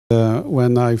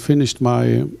When I finished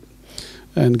my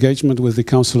engagement with the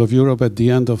Council of Europe at the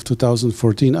end of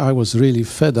 2014, I was really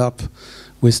fed up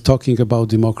with talking about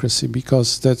democracy,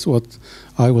 because that's what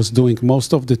I was doing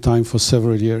most of the time for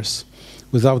several years,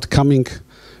 without coming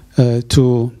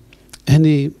to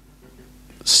any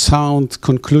sound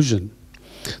conclusion.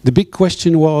 The big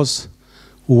question was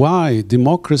why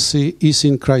democracy is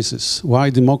in crisis, why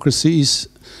democracy is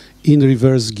in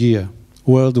reverse gear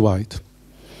worldwide.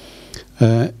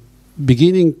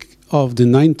 Beginning of the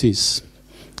 90s,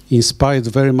 inspired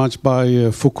very much by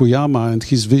Fukuyama and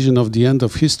his vision of the end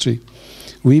of history,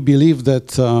 we believe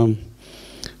that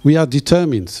we are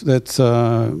determined that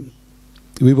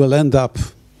we will end up,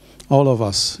 all of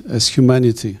us as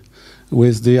humanity,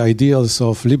 with the ideals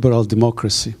of liberal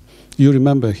democracy. You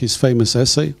remember his famous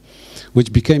essay,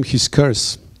 which became his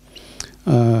curse,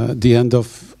 the end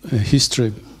of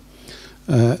history.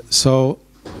 So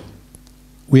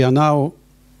we are now,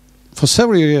 for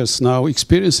several years now,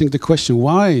 experiencing the question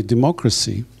why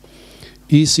democracy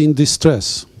is in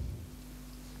distress.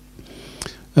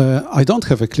 I don't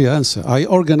have a clear answer. I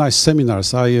organize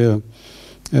seminars. I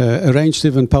arranged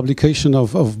even publication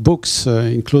of books,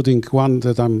 including one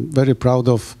that I'm very proud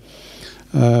of,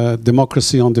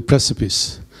 Democracy on the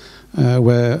Precipice,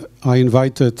 where I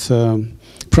invited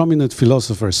prominent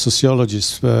philosophers,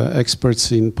 sociologists,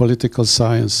 experts in political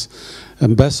science,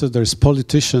 ambassadors,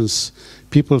 politicians,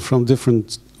 people from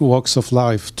different walks of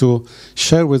life to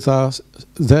share with us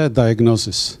their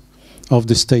diagnosis of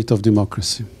the state of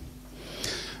democracy.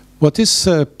 What is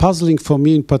puzzling for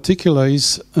me in particular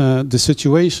is the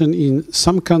situation in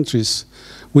some countries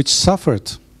which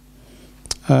suffered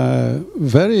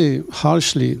very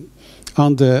harshly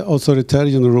under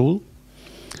authoritarian rule,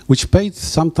 which paid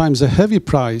sometimes a heavy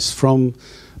price from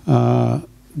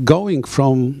going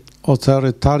from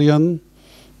authoritarian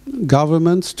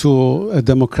government to a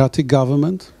democratic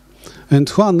government, and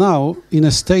who are now in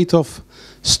a state of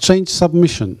strange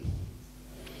submission.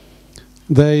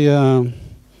 They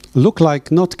look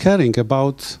like not caring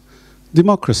about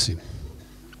democracy.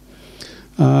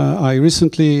 I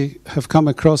recently have come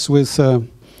across with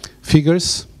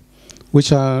figures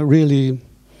which are really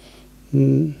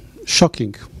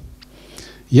shocking.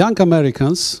 Young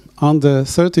Americans under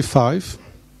 35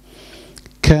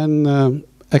 can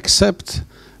accept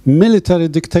military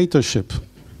dictatorship.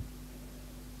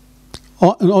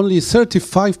 And only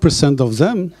 35% of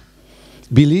them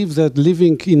believe that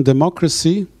living in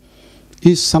democracy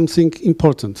is something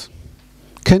important.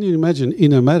 Can you imagine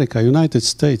in America, United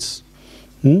States,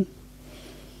 the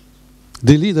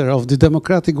leader of the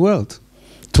democratic world,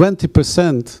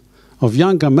 20% of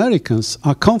young Americans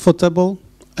are comfortable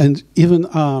and even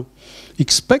are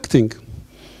expecting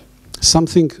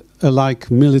something like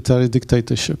military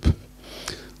dictatorship,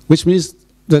 which means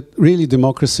that really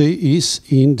democracy is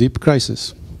in deep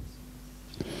crisis.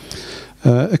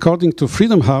 According to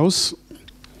Freedom House,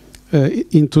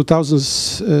 in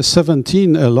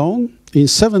 2017 alone, in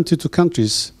 72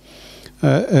 countries,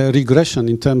 a regression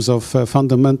in terms of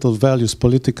fundamental values,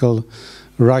 political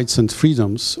rights and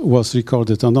freedoms was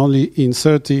recorded, and only in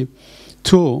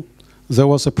 32 there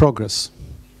was a progress,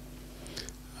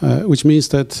 which means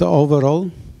that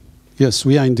overall, yes,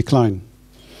 we are in decline.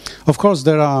 Of course,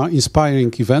 there are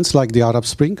inspiring events like the Arab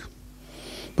Spring,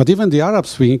 but even the Arab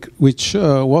Spring, which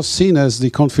was seen as the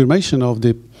confirmation of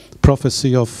the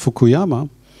prophecy of Fukuyama,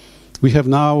 we have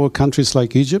now countries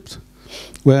like Egypt,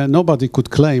 where nobody could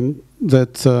claim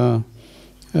that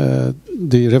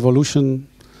the revolution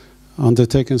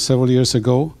undertaken several years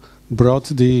ago brought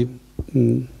the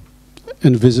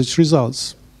envisaged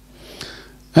results.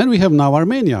 And we have now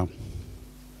Armenia.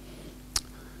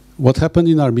 What happened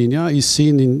in Armenia is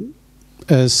seen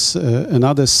as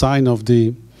another sign of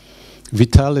the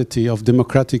vitality of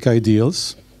democratic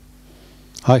ideals.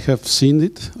 I have seen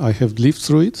it, I have lived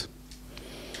through it.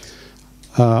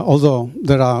 Although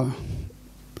there are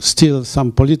still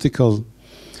some political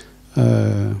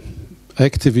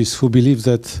activists who believe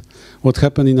that what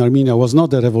happened in Armenia was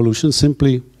not a revolution,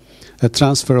 simply a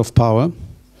transfer of power.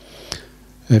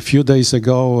 A few days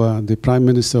ago, the Prime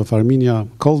Minister of Armenia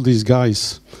called these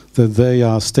guys that they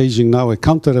are staging now a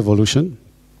counter-revolution.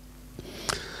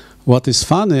 What is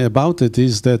funny about it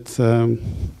is that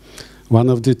one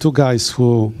of the two guys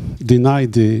who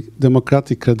denied the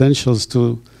democratic credentials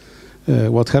to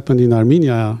what happened in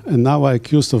Armenia and now are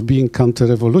accused of being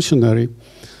counter-revolutionary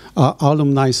are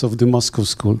alumni of the Moscow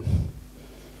school.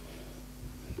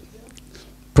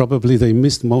 Probably they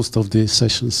missed most of the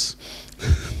sessions.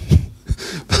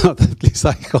 But at least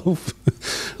I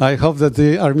hope that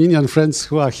the Armenian friends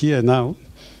who are here now,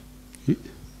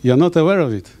 you're not aware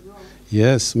of it.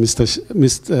 Yes,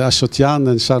 Mr. Ashotyan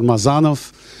and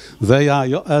Sharmazanov, they are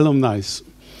your alumni.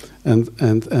 And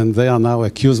they are now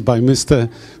accused by Mr.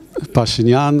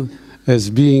 Pashinyan as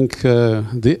being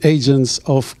the agents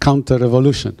of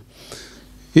counter-revolution.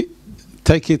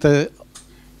 Take it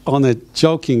on a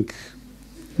joking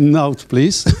note,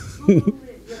 please.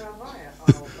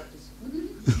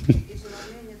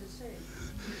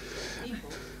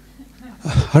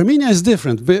 Armenia is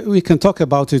different. We can talk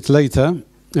about it later.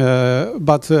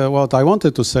 But what I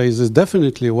wanted to say is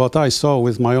definitely what I saw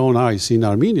with my own eyes in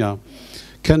Armenia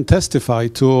can testify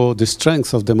to the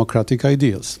strength of democratic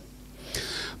ideals.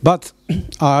 But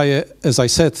as I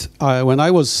said, when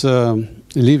I was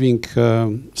leaving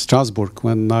Strasbourg,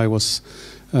 when I was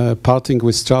parting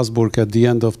with Strasbourg at the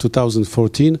end of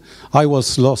 2014, I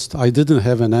was lost. I didn't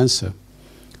have an answer.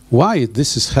 Why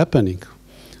this is happening?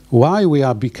 Why we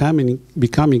are becoming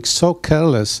so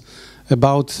careless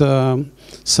about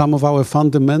some of our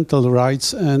fundamental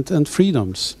rights and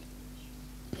freedoms?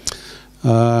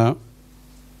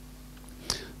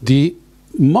 The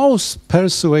most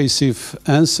persuasive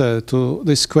answer to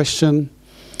this question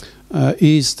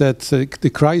is that the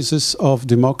crisis of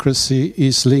democracy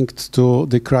is linked to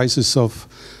the crisis of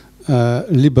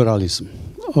liberalism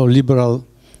or liberal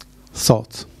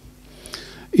thought.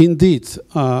 Indeed,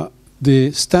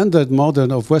 the standard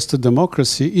model of Western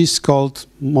democracy is called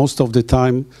most of the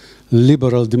time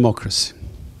liberal democracy.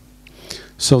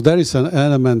 So there is an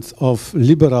element of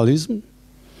liberalism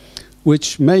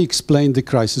which may explain the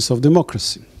crisis of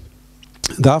democracy.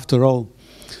 And after all,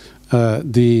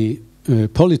 the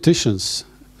politicians,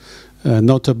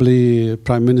 notably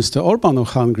Prime Minister Orban of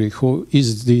Hungary, who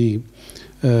is the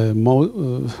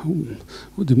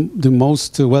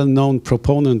most well-known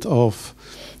proponent of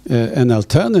an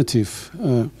alternative,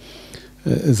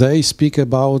 they speak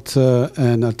about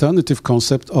an alternative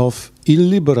concept of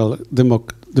illiberal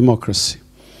democracy,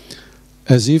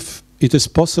 as if it is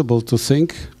possible to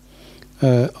think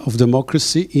of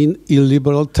democracy in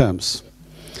illiberal terms.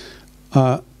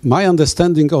 My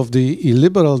understanding of the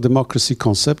illiberal democracy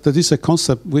concept, that is a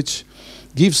concept which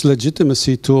gives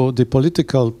legitimacy to the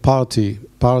political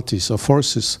parties or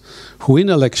forces who win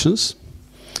elections,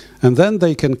 and then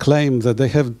they can claim that they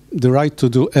have the right to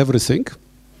do everything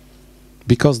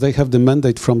because they have the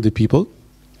mandate from the people.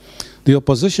 The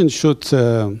opposition should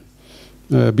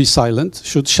be silent,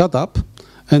 should shut up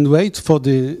and wait for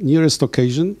the nearest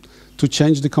occasion to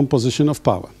change the composition of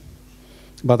power.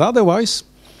 But otherwise,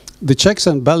 the checks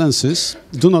and balances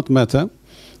do not matter.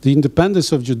 The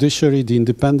independence of judiciary, the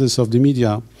independence of the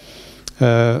media,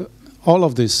 all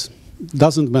of this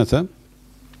doesn't matter.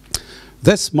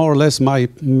 That's more or less my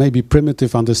maybe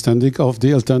primitive understanding of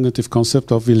the alternative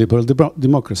concept of illiberal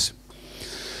democracy.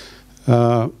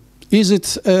 Is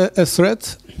it a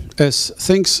threat, as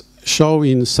things show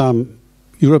in some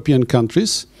European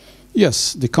countries?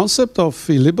 Yes, the concept of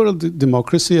illiberal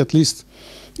democracy at least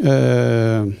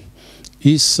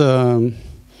is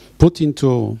put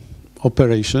into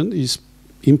operation, is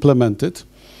implemented.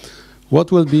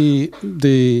 What will be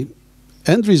the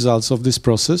end results of this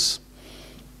process?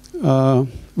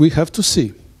 We have to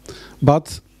see.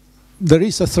 But there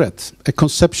is a threat, a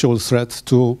conceptual threat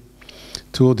to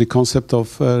the concept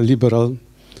of liberal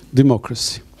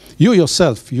democracy. You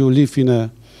yourself, you live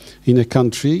in a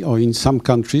country, or in some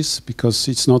countries, because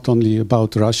it's not only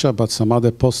about Russia, but some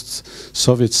other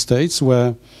post-Soviet states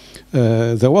where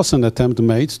there was an attempt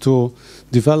made to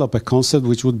develop a concept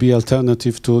which would be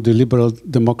alternative to the liberal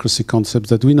democracy concept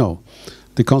that we know.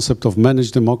 The concept of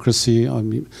managed democracy. I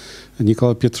mean,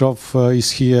 Nikolai Petrov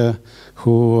is here,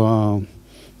 who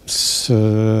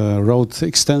wrote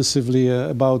extensively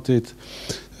about it.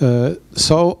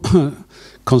 So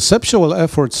conceptual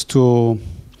efforts to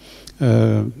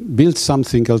build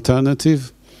something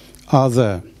alternative are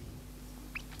there.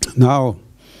 Now,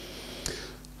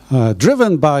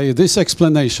 driven by this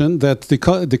explanation that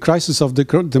the crisis of the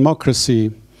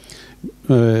democracy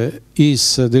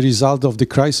is the result of the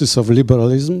crisis of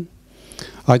liberalism,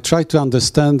 I try to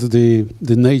understand the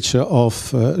nature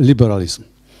of liberalism.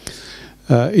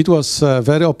 It was a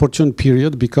very opportune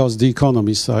period because The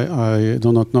Economist, I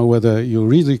do not know whether you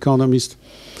read The Economist,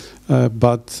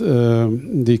 but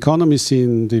The Economist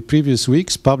in the previous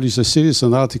weeks published a series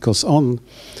of articles on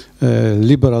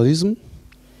liberalism,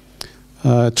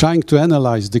 trying to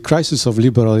analyze the crisis of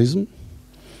liberalism,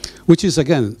 which is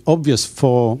again obvious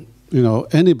for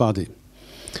anybody.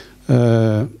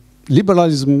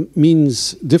 Liberalism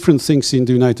means different things in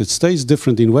the United States,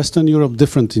 different in Western Europe,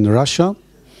 different in Russia,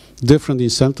 different in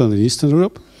Central and Eastern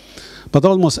Europe, but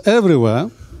almost everywhere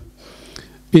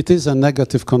it is a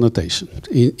negative connotation.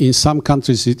 In some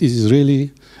countries it is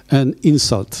really an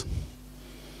insult.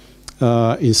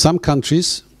 In some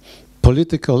countries,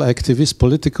 political activists,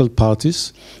 political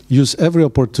parties use every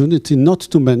opportunity not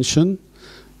to mention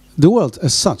the world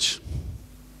as such.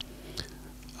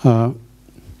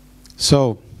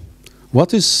 So,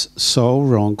 what is so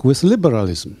wrong with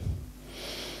liberalism?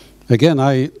 Again,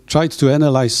 I tried to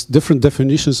analyze different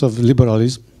definitions of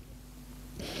liberalism,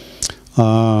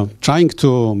 trying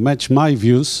to match my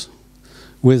views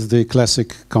with the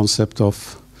classic concept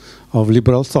of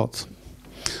liberal thought.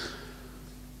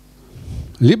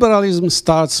 Liberalism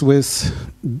starts with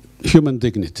human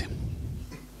dignity.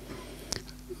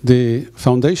 The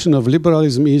foundation of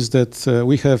liberalism is that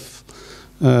we have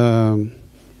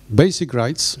basic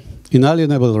rights,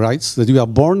 inalienable rights, that we are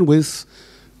born with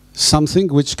something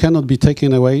which cannot be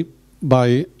taken away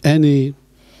by any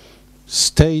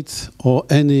state or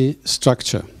any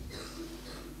structure.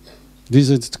 This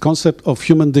is the concept of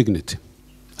human dignity,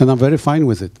 and I'm very fine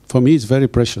with it. For me, it's very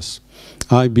precious.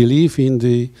 I believe in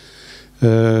the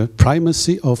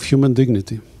primacy of human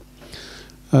dignity.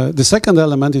 The second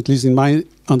element, at least in my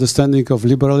understanding of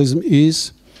liberalism,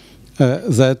 is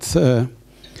that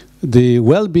the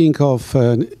well-being of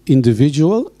an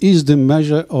individual is the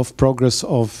measure of progress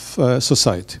of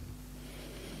society.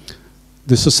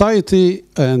 The society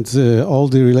and all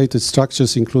the related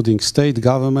structures, including state,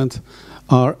 government,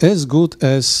 are as good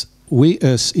as we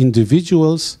as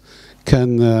individuals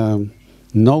can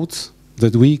note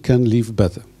that we can live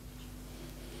better.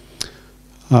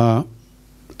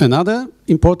 Another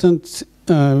important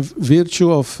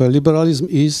virtue of liberalism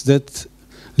is that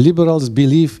liberals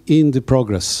believe in the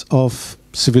progress of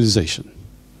civilization.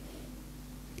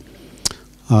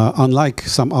 Unlike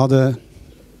some other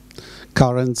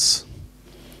currents,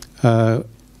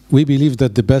 we believe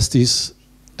that the best is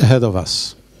ahead of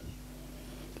us.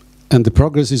 And the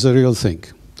progress is a real thing,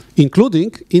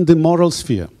 including in the moral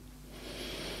sphere.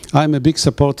 I'm a big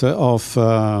supporter of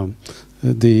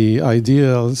the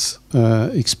ideals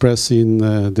expressed in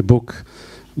the book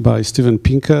by Steven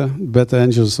Pinker, Better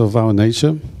Angels of Our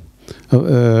Nature.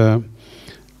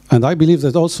 And I believe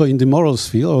that also in the moral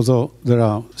sphere, although there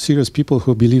are serious people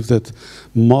who believe that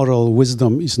moral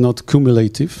wisdom is not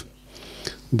cumulative,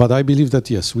 but I believe that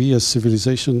yes, we as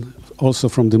civilization, also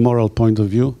from the moral point of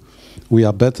view, we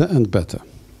are better and better,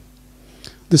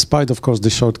 despite, of course, the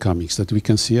shortcomings that we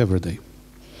can see every day.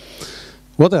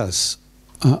 What else?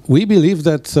 We believe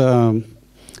that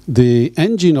the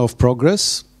engine of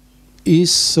progress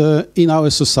is in our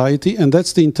society, and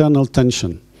that's the internal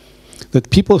tension. That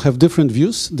people have different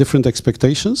views, different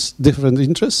expectations, different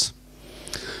interests,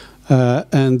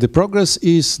 and the progress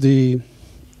is the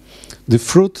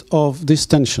fruit of this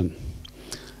tension.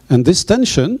 And this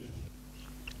tension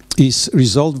is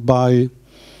resolved by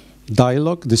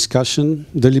dialogue, discussion,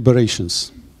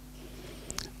 deliberations.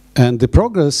 And the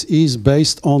progress is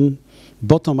based on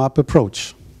bottom-up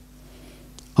approach.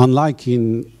 Unlike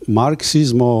in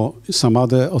Marxism or some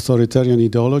other authoritarian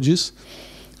ideologies,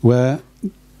 where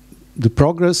the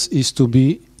progress is to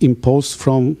be imposed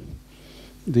from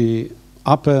the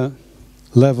upper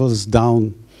levels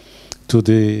down to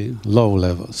the low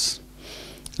levels.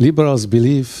 Liberals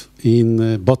believe in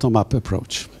a bottom-up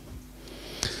approach.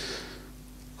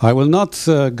 I will not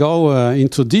go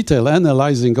into detail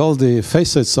analyzing all the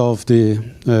facets of the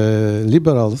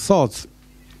liberal thought,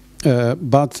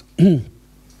 but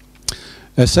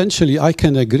essentially I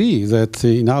can agree that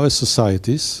in our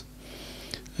societies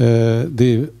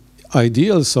the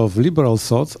ideals of liberal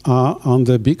thought are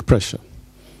under big pressure.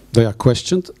 They are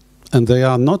questioned, and they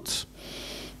are not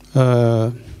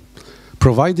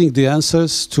providing the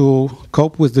answers to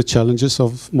cope with the challenges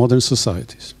of modern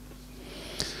societies.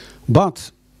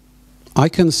 But I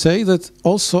can say that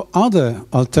also other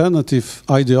alternative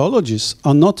ideologies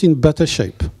are not in better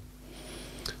shape.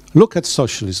 Look at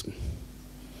socialism.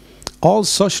 All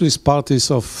socialist parties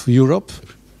of Europe,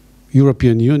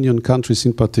 European Union countries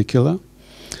in particular,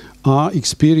 are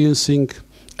experiencing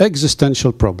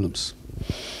existential problems.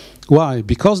 Why?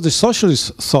 Because the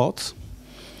socialist thought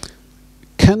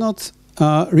cannot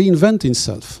reinvent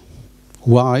itself.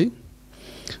 Why?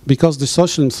 Because the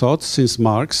socialist thought, since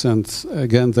Marx, and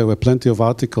again there were plenty of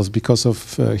articles because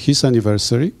of his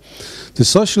anniversary, the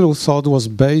socialist thought was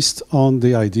based on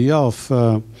the idea of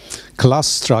class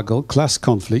struggle, class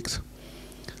conflict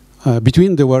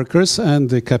between the workers and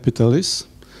the capitalists.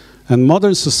 And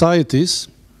modern societies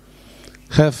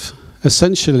have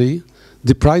essentially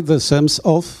deprived themselves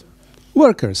of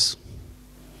workers.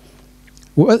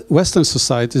 Western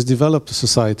societies, developed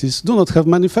societies, do not have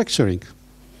manufacturing.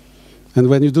 And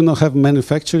when you do not have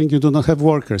manufacturing, you do not have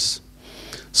workers.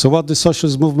 So what the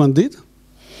socialist movement did?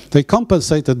 They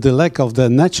compensated the lack of the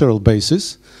natural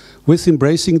basis with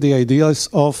embracing the ideas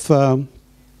of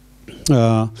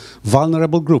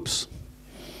vulnerable groups,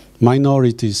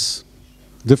 minorities,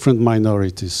 different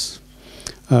minorities,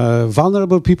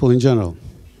 vulnerable people in general.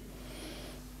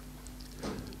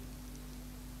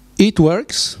 It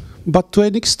works, but to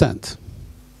an extent.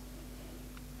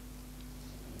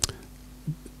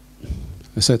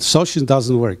 I said socialism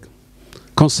doesn't work.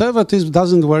 Conservatism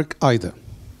doesn't work either.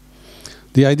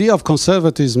 The idea of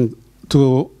conservatism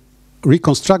to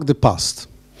reconstruct the past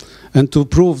and to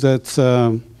prove that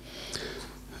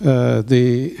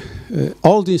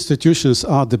all the institutions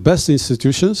are the best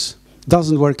institutions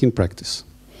doesn't work in practice.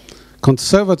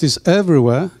 Conservatives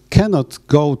everywhere cannot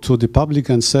go to the public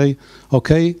and say,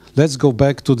 okay, let's go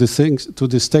back to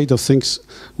the state of things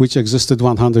which existed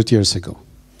 100 years ago.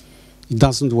 It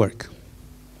doesn't work.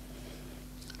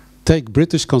 Take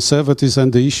British conservatives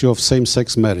and the issue of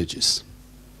same-sex marriages.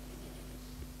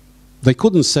 They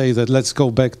couldn't say that let's go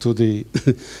back to the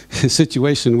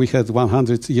situation we had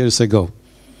 100 years ago.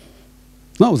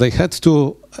 No, they had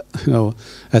to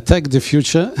attack the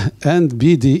future and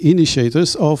be the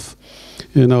initiators of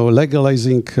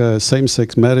legalizing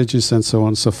same-sex marriages and so on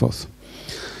and so forth.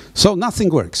 So nothing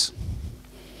works.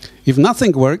 If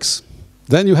nothing works,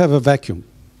 then you have a vacuum.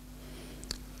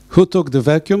 Who took the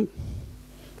vacuum?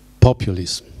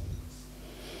 Populism.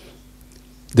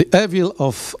 The evil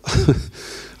of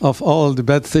of all the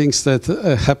bad things that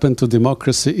happen to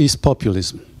democracy is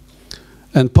populism.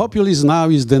 And populism now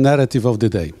is the narrative of the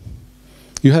day.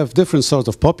 You have different sorts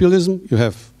of populism. You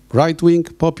have right-wing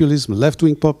populism,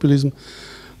 left-wing populism.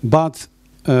 But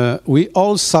we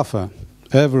all suffer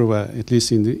everywhere, at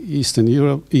least in the Eastern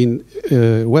Europe, in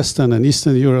Western and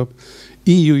Eastern Europe,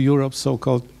 EU Europe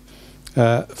so-called,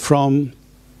 from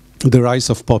the rise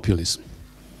of populism.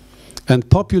 And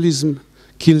populism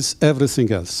kills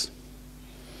everything else.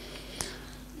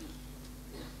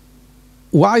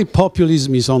 Why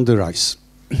populism is on the rise?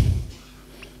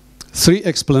 3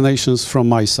 explanations from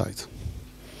my side.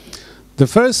 The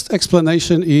first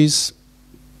explanation is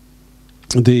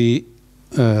the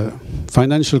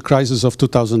financial crisis of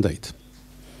 2008.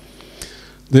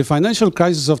 The financial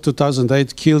crisis of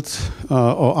 2008 killed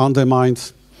or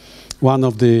undermined one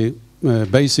of the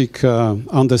basic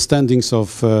understandings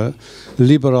of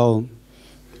liberal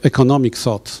economic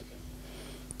thought.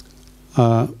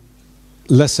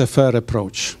 Laissez-faire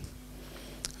approach,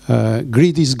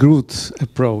 greed is good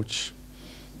approach.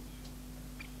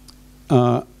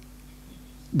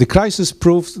 The crisis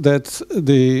proved that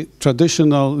the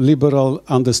traditional liberal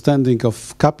understanding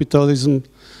of capitalism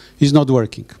is not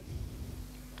working.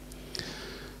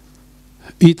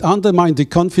 It undermined the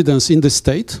confidence in the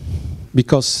state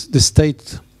because the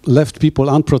state left people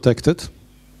unprotected.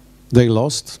 They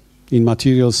lost, in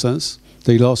material sense,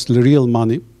 they lost real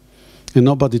money. And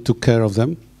nobody took care of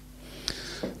them.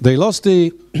 They lost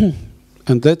the,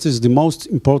 and that is the most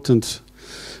important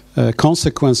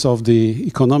consequence of the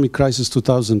economic crisis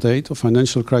 2008, or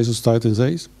financial crisis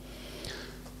 2008.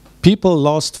 People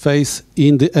lost faith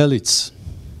in the elites.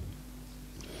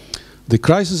 The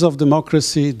crisis of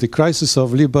democracy, the crisis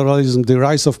of liberalism, the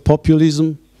rise of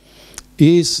populism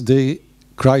is the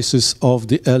crisis of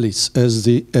the elites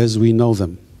as we know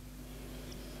them.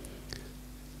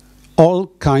 All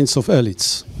kinds of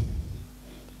elites,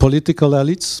 political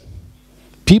elites.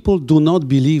 People do not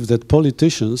believe that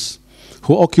politicians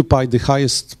who occupy the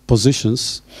highest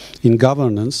positions in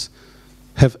governance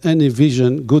have any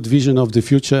vision, good vision of the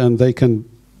future, and they can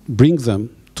bring them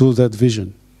to that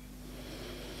vision.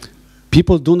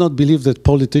 People do not believe that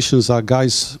politicians are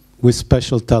guys with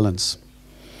special talents.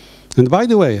 And by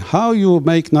the way, how you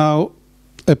make now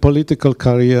a political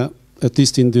career, at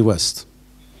least in the West?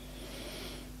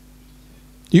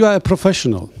 You are a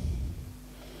professional.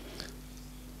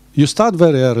 You start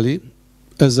very early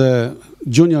as a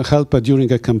junior helper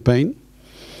during a campaign.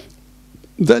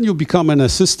 Then you become an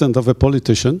assistant of a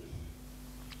politician.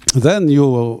 Then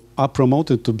you are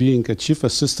promoted to being a chief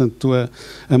assistant to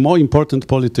a more important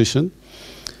politician.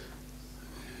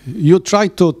 You try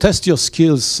to test your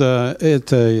skills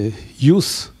at a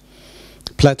youth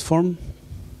platform,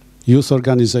 youth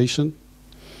organization.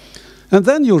 And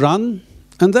then you run.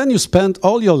 And then you spend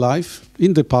all your life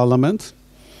in the parliament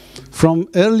from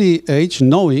early age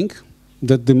knowing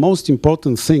that the most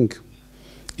important thing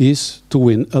is to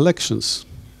win elections.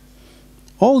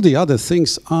 All the other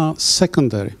things are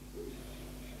secondary.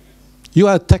 You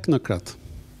are a technocrat,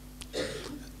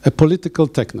 a political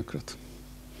technocrat.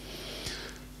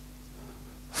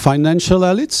 Financial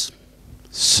elites,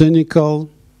 cynical.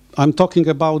 I'm talking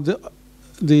about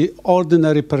the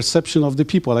ordinary perception of the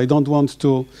people. I don't want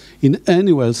to in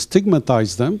any way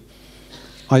stigmatize them.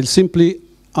 I simply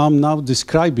am now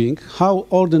describing how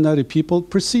ordinary people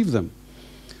perceive them.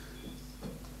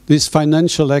 These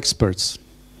financial experts,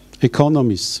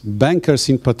 economists, bankers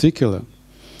in particular,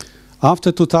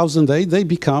 after 2008, they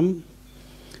become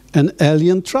an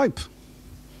alien tribe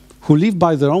who live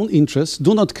by their own interests,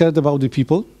 do not care about the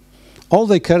people. All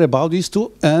they care about is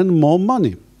to earn more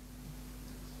money,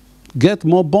 get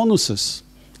more bonuses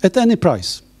at any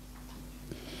price.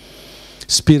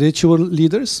 Spiritual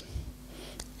leaders,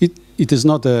 it is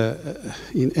not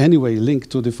in any way linked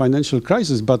to the financial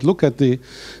crisis, but look at the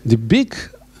big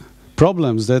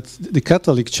problems that the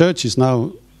Catholic Church is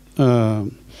now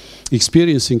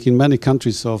experiencing in many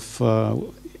countries of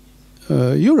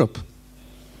Europe.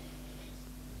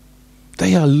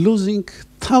 They are losing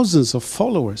thousands of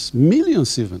followers,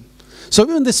 millions even. So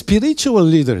even the spiritual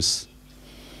leaders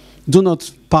do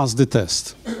not pass the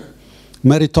test.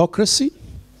 Meritocracy,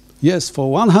 yes,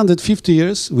 for 150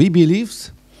 years we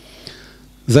believed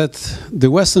that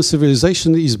the Western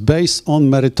civilization is based on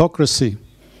meritocracy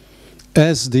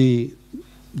as the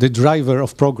driver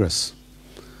of progress.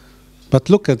 But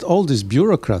look at all these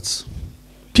bureaucrats.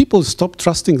 People stop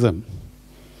trusting them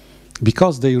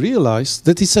because they realize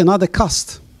that it's another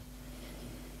caste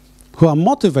who are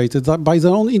motivated by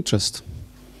their own interest.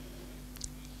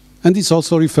 And this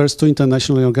also refers to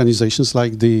international organizations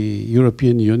like the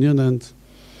European Union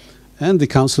and the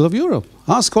Council of Europe.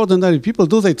 Ask ordinary people,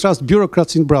 do they trust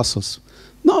bureaucrats in Brussels?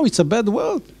 No, it's a bad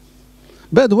word.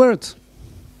 Bad word.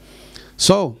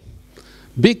 So,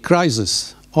 big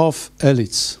crisis of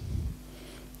elites.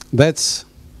 That's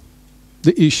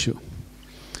the issue.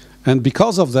 And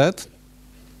because of that,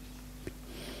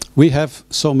 we have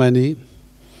so much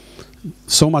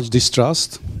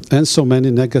distrust and so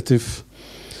many negative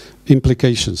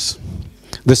implications.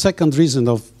 The second reason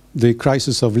of the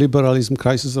crisis of liberalism,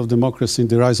 crisis of democracy, and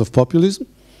the rise of populism,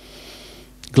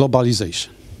 globalization.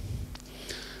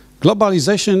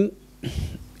 Globalization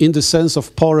in the sense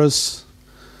of porous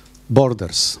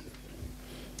borders.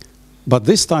 But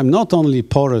this time not only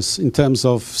porous in terms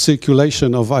of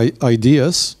circulation of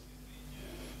ideas,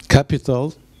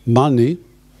 capital, money,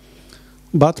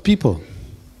 but people.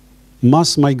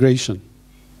 Mass migration.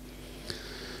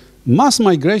 Mass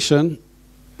migration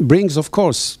brings, of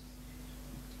course,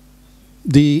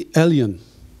 the alien.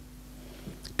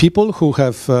 People who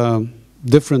have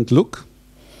different look,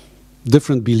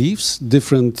 different beliefs,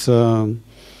 different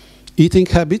eating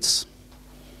habits,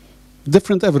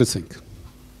 different everything.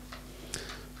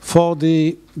 For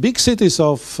the big cities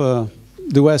of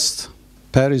the West,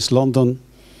 Paris, London,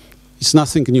 it's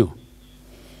nothing new.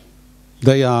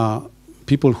 They are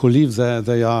people who live there,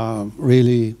 they are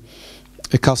really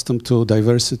accustomed to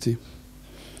diversity.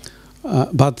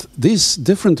 But these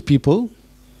different people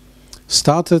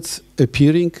started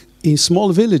appearing in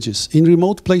small villages, in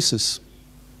remote places.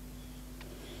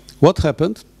 What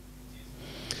happened?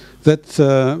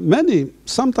 That many,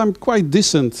 sometimes quite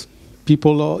decent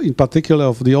people, in particular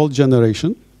of the old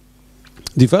generation,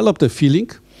 developed a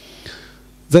feeling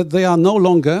that they are no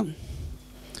longer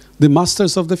the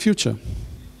masters of the future.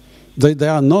 They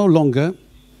are no longer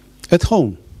at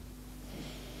home.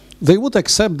 They would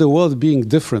accept the world being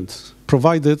different,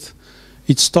 provided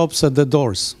it stops at the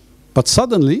doors. But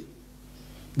suddenly,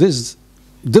 this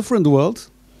different world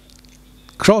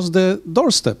crossed the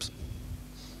doorsteps.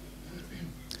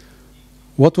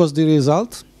 What was the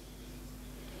result?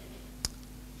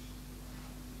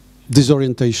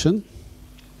 Disorientation.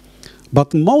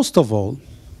 But most of all,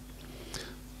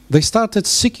 they started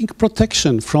seeking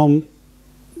protection from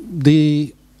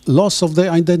the loss of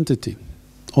their identity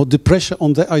or the pressure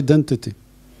on their identity.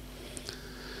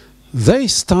 They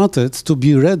started to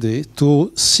be ready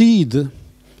to cede,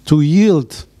 to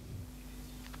yield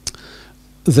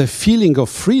the feeling of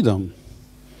freedom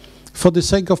for the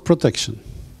sake of protection.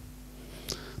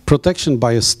 Protection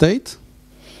by a state,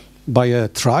 by a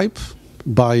tribe,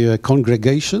 by a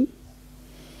congregation.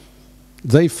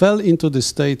 They fell into the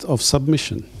state of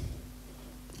submission,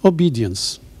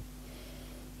 obedience.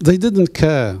 They didn't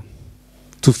care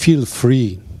to feel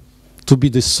free, to be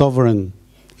the sovereign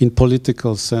in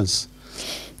political sense.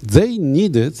 They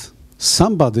needed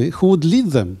somebody who would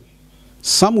lead them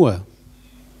somewhere.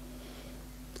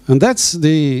 And that's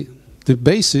the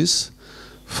basis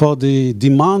for the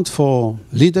demand for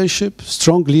leadership,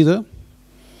 strong leader,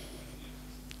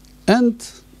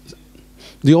 and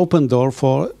the open door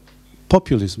for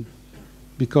populism,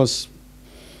 because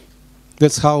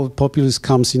that's how populism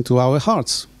comes into our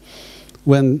hearts.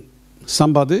 When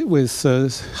somebody with a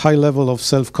high level of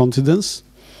self-confidence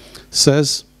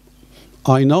says,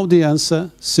 I know the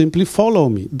answer, simply follow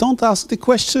me. Don't ask the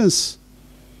questions.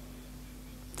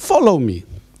 Follow me.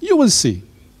 You will see.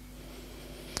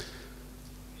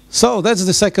 So that's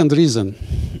the second reason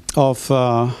of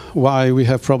why we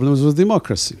have problems with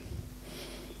democracy.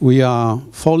 We are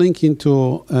falling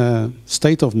into a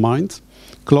state of mind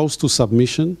close to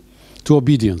submission, to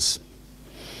obedience.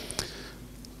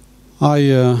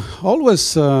 I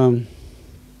always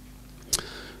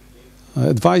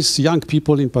advise young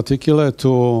people in particular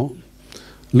to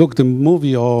look the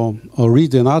movie or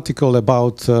read an article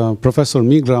about Professor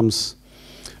Milgram's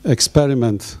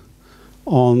experiment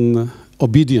on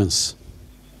obedience.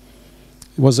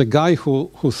 It was a guy who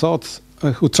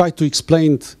tried to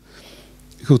explain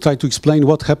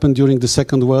what happened during the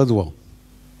Second World War.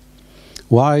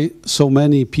 Why so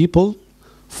many people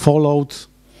followed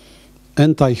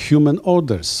anti-human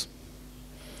orders.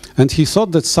 And he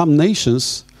thought that some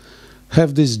nations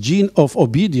have this gene of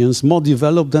obedience more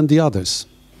developed than the others.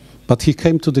 But he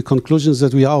came to the conclusion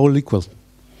that we are all equal.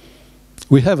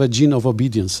 We have a gene of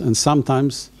obedience, and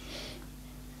sometimes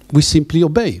we simply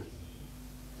obey,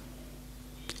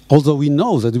 although we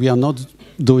know that we are not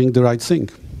doing the right thing.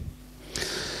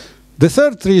 The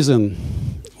third reason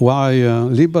why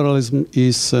liberalism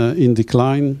is in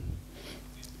decline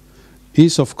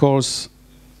is, of course,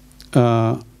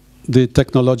 the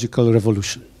technological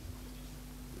revolution.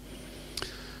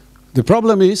 The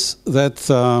problem is that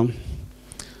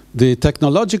the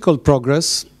technological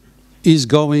progress is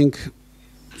going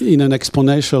in an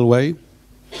exponential way,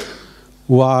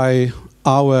 while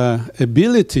our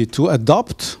ability to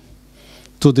adapt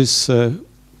to this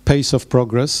pace of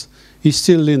progress is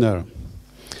still linear.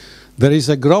 There is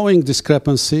a growing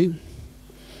discrepancy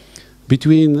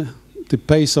between the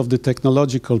pace of the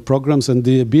technological programs and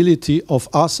the ability of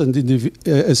us and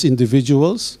as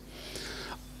individuals,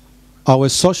 our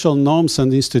social norms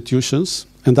and institutions,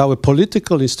 and our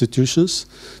political institutions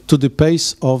to the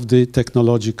pace of the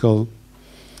technological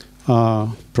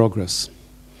progress.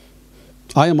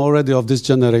 I am already of this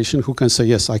generation who can say,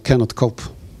 yes, I cannot cope.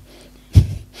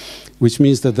 Which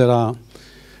means that there are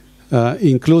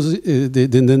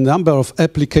the number of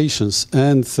applications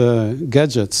and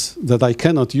gadgets that I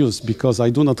cannot use because I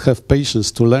do not have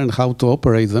patience to learn how to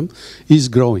operate them is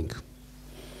growing.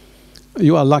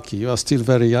 You are lucky, you are still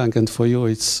very young, and for you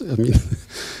it's, I mean,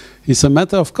 it's a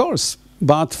matter of course.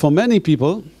 But for many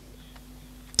people,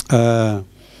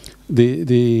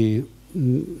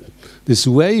 this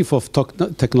wave of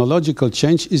technological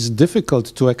change is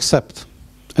difficult to accept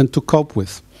and to cope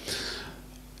with.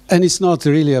 And it's not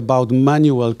really about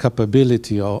manual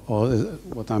capability or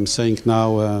what I'm saying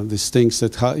now, these things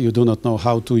that you do not know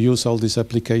how to use all these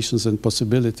applications and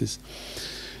possibilities.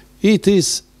 It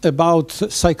is about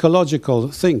psychological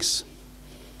things.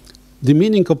 The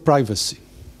meaning of privacy.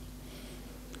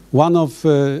 One of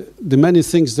the many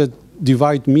things that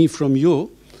divide me from you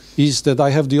is that I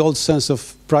have the old sense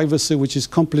of privacy which is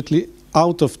completely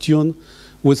out of tune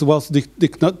with what the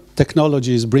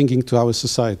technology is bringing to our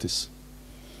societies.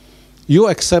 You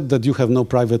accept that you have no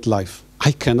private life.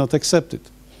 I cannot accept it.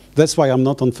 That's why I'm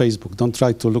not on Facebook. Don't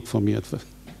try to look for me at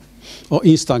or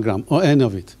Instagram or any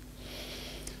of it.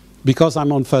 Because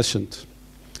I'm old-fashioned.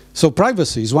 So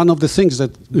privacy is one of the things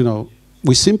that, you know,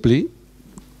 we simply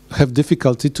have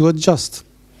difficulty to adjust.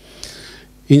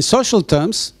 In social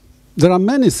terms, there are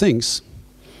many things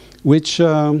which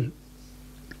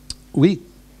we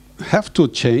have to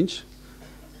change,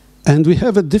 and we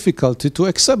have a difficulty to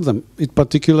accept them, in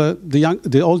particular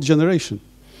the old generation.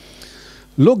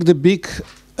 Look at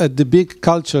the big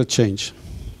culture change.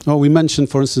 Oh, we mentioned,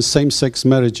 for instance, same-sex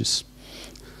marriages.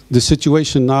 The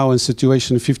situation now and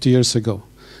situation 50 years ago.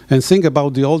 And think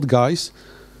about the old guys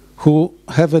who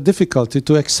have a difficulty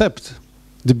to accept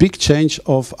the big change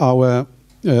of our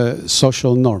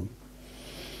social norm.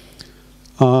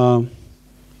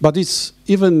 But it's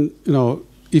even, you know,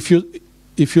 if you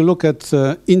look at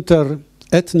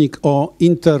inter-ethnic or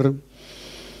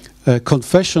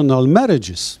inter-confessional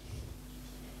marriages.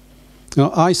 You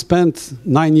know, I spent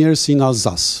 9 years in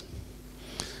Alsace.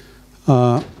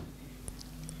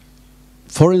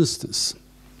 For instance,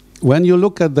 when you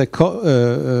look at the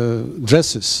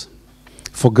dresses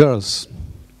for girls,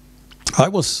 I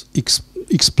was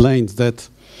explained that,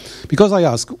 because I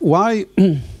asked, why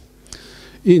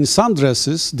in some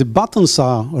dresses the buttons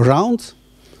are round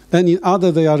and in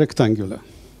other they are rectangular?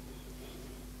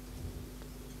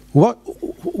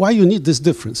 Why you need this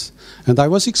difference? And I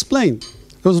was explained.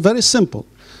 It was very simple.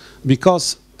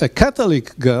 Because a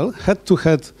Catholic girl had to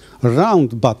have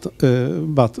round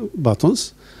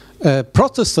buttons, a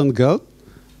Protestant girl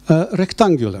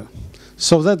rectangular.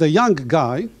 So that a young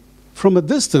guy from a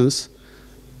distance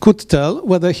could tell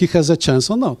whether he has a chance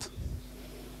or not.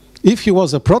 If he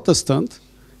was a Protestant,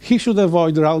 he should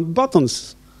avoid round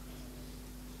buttons.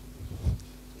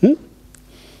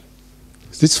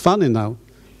 It's funny now.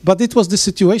 But it was the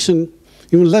situation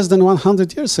even less than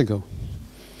 100 years ago.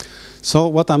 So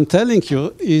what I'm telling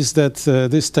you is that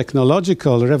this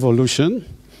technological revolution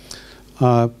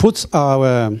puts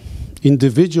our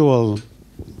individual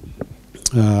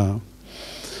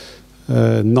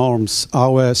norms,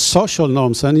 our social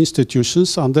norms and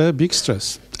institutions under big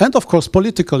stress. And of course,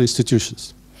 political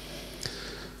institutions.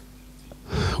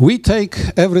 We take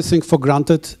everything for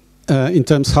granted in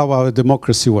terms of how our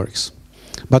democracy works.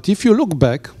 But if you look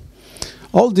back,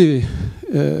 all the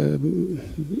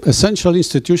essential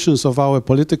institutions of our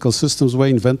political systems were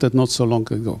invented not so long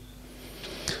ago.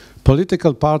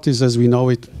 Political parties, as we know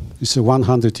it, is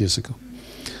 100 years ago.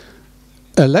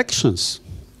 Elections,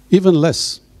 even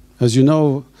less. As you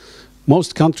know,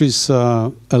 most countries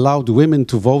allowed women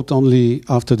to vote only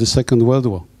after the Second World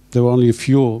War. There were only a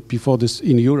few before this,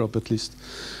 in Europe at least.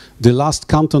 The last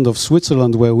canton of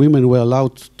Switzerland where women were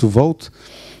allowed to vote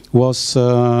was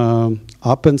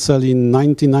up until in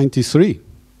 1993.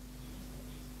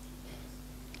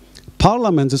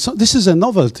 Parliament, this is a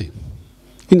novelty,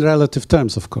 in relative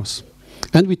terms, of course.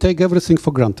 And we take everything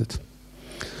for granted.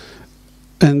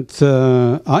 And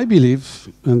I believe,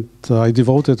 and I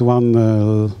devoted one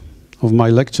of my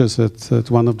lectures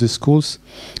at one of the schools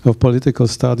of political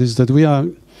studies, that we are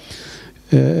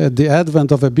at the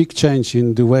advent of a big change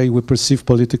in the way we perceive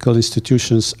political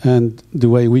institutions and the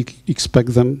way we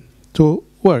expect them to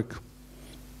work.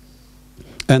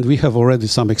 And we have already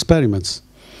some experiments.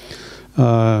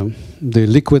 The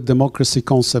liquid democracy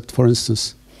concept, for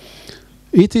instance.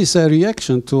 It is a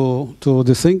reaction to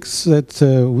the things that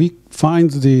we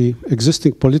find the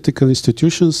existing political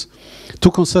institutions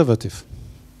too conservative.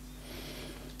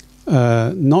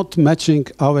 Not matching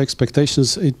our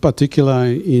expectations, in particular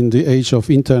in the age of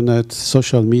internet,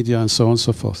 social media, and so on and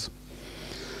so forth.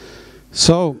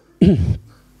 So,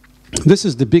 this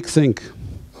is the big thing.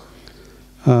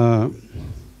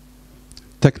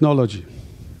 Technology,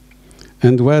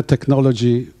 and where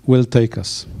technology will take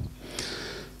us.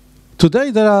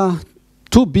 Today there are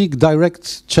two big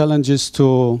direct challenges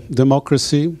to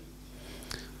democracy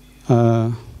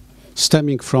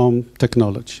stemming from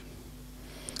technology.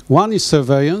 One is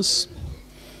surveillance,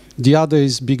 the other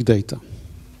is big data.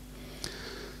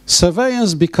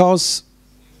 Surveillance because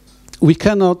we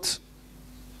cannot,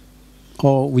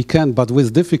 or we can, but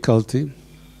with difficulty,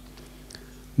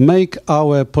 make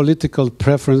our political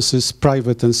preferences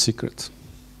private and secret.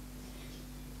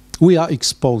 We are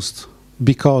exposed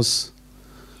because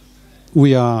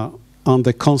we are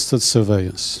under constant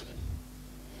surveillance.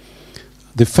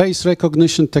 The face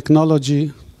recognition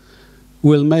technology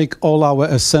will make all our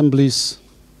assemblies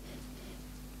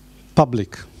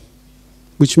public,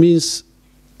 which means,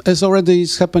 as already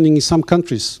is happening in some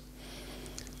countries,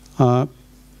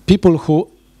 people who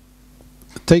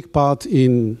take part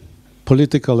in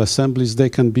political assemblies, they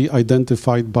can be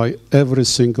identified by every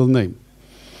single name.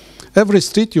 Every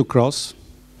street you cross,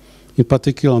 in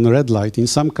particular on a red light in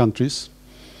some countries,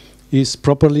 is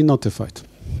properly notified.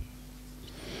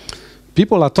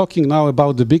 People are talking now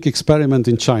about the big experiment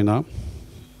in China.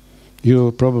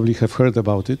 You probably have heard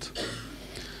about it.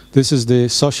 This is the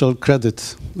social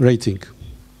credit rating.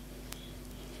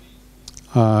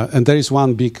 And there is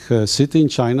one big city in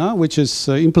China which is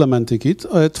implementing it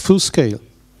at full scale.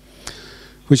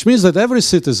 Which means that every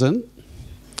citizen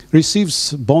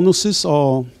receives bonuses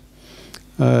or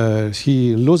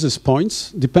he loses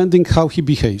points depending how he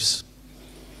behaves.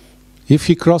 If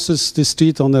he crosses the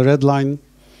street on a red line,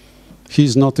 he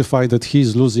is notified that he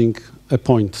is losing a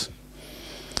point.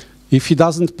 If he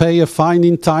doesn't pay a fine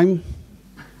in time,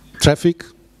 traffic,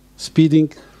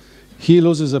 speeding, he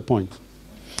loses a point.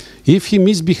 If he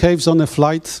misbehaves on a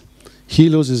flight, he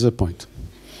loses a point.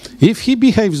 If he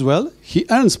behaves well, he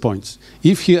earns points.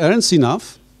 If he earns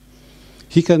enough,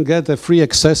 he can get a free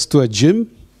access to a gym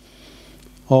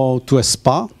or to a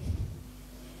spa.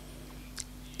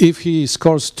 If he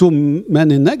scores too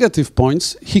many negative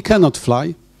points, he cannot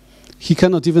fly. He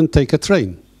cannot even take a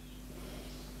train.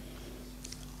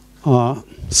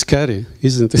 Scary,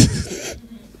 isn't it?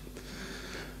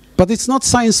 But it's not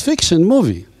science fiction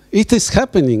movie. It is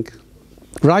happening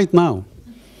right now.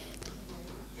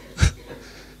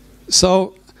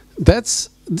 So that's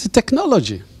the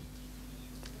technology.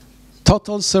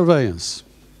 Total surveillance.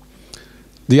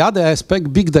 The other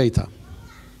aspect, big data.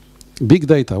 Big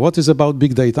data. What is about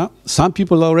big data? Some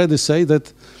people already say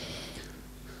that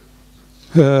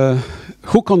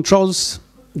who controls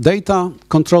data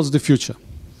controls the future.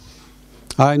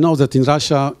 I know that in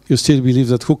Russia you still believe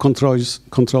that who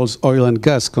controls oil and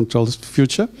gas controls the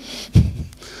future.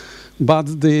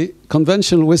 But the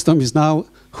conventional wisdom is now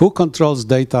who controls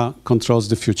data controls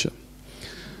the future.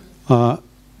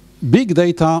 Big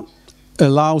data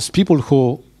allows people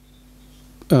who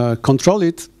control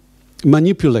it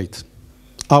manipulate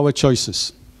our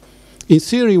choices. In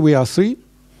theory we are free,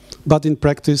 but in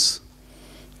practice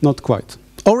not quite.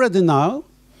 Already now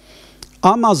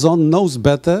Amazon knows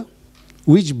better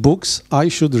which books I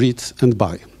should read and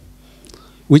buy,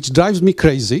 which drives me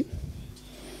crazy,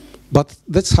 but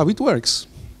that's how it works.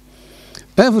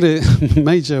 Every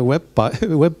major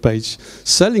web page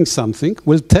selling something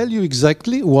will tell you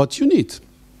exactly what you need.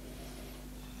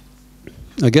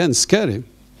 Again, scary.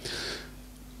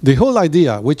 The whole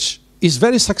idea, which is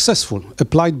very successful,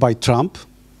 applied by Trump,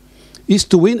 is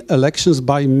to win elections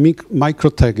by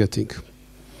micro-targeting.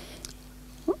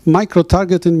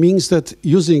 Micro-targeting means that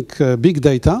using big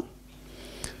data,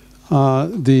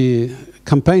 the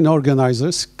campaign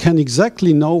organizers can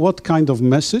exactly know what kind of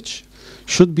message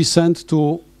should be sent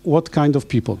to what kind of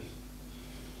people.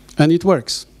 And it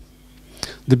works.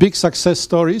 The big success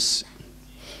stories,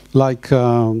 like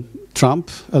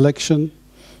Trump election,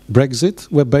 Brexit,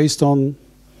 were based on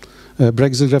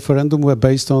Brexit referendum were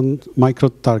based on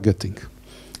micro-targeting.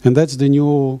 And that's the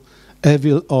new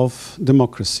evil of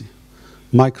democracy.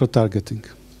 Micro-targeting.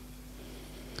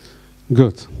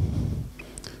 Good.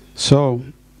 So,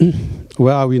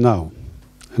 where are we now?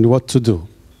 And what to do?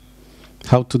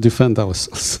 How to defend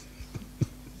ourselves?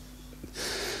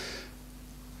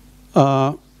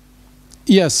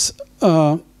 Yes,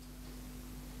 I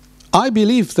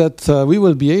believe that we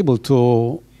will be able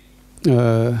to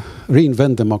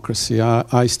reinvent democracy.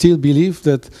 I still believe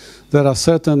that there are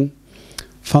certain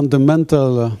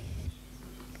fundamental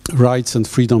rights and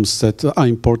freedoms that are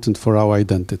important for our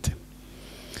identity.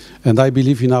 And I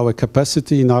believe in our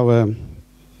capacity, in our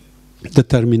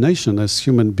determination as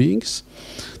human beings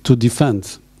to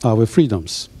defend our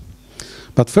freedoms.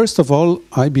 But first of all,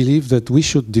 I believe that we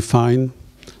should define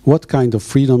what kind of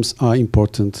freedoms are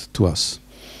important to us.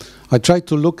 I try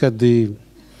to look at the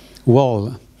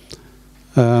wall.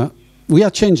 We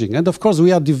are changing, and of course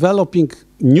we are developing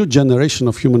new generation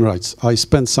of human rights. I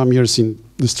spent some years in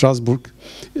Strasbourg,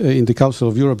 in the Council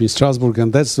of Europe in Strasbourg,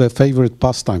 and that's their favorite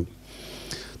pastime,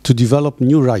 to develop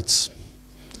new rights.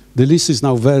 The list is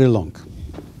now very long.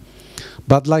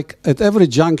 But like at every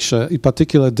juncture, in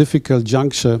particular difficult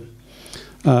juncture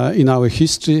in our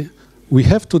history, we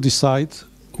have to decide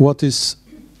what is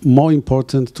more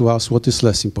important to us, what is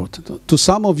less important. To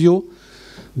some of you,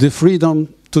 the freedom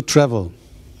to travel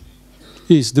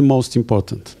is the most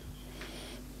important.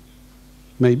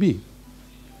 Maybe.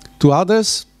 To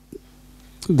others,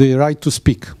 the right to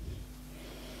speak.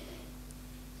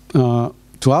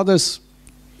 To others,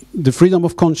 the freedom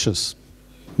of conscience,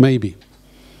 maybe,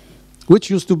 which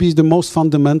used to be the most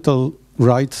fundamental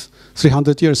right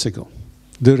 300 years ago.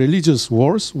 The religious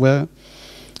wars were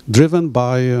driven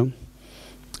by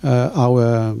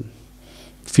our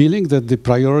feeling that the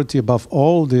priority above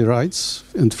all the rights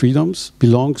and freedoms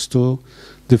belongs to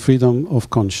the freedom of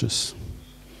conscience.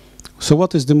 So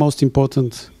what is the most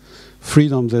important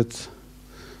freedom that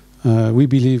we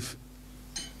believe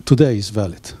today is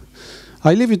valid?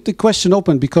 I leave the question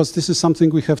open because this is something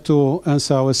we have to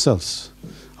answer ourselves.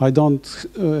 I don't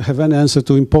have any answer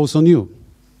to impose on you.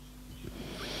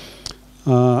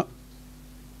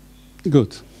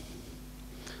 Good.